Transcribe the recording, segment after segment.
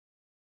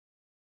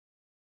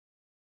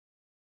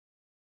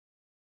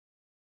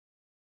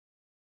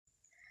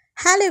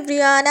Hello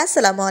everyone,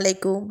 Assalamu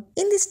alaikum.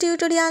 In this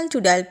tutorial,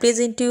 today I'll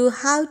present you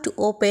how to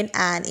open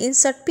and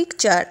insert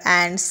picture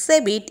and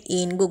save it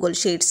in Google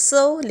Sheets.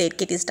 So let's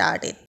get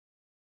started.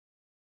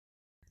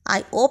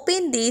 I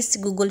open this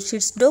Google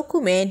Sheets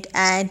document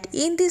and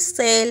in this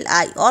cell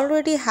I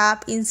already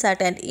have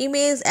insert an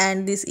image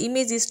and this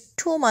image is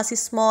too much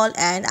small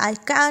and I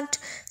can't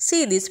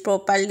see this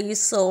properly.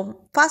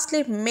 So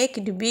firstly make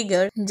it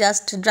bigger.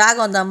 Just drag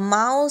on the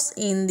mouse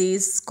in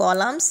these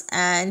columns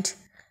and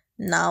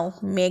now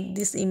make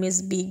this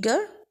image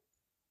bigger.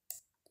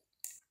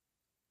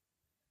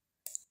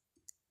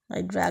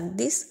 I drag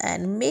this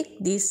and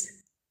make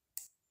this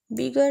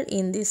bigger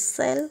in this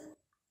cell.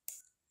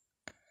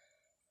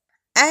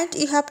 And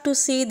you have to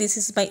see this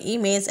is my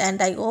image and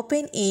I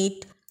open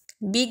it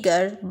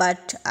bigger,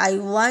 but I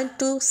want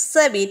to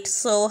save it.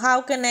 So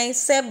how can I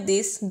save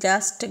this?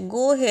 Just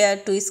go here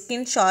to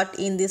screenshot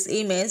in this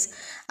image.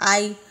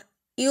 I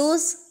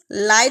use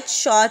light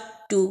shot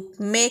to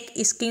make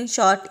a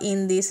screenshot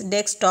in this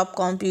desktop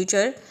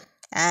computer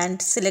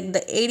and select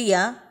the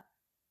area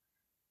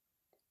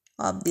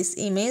of this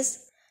image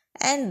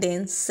and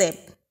then save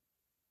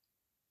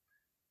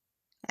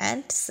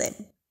and save.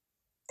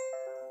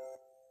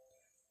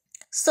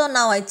 So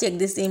now I check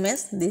this image.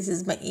 This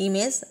is my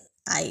image.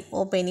 I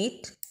open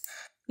it.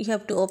 You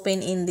have to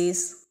open in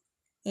this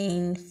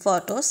in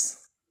photos.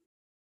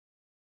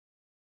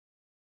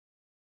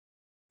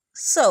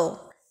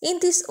 So in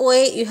this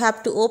way you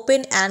have to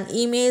open an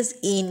image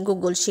in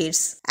Google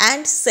Sheets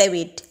and save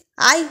it.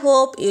 I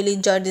hope you'll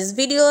enjoy this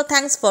video.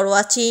 Thanks for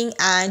watching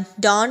and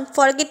don't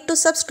forget to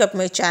subscribe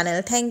my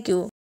channel. Thank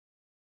you.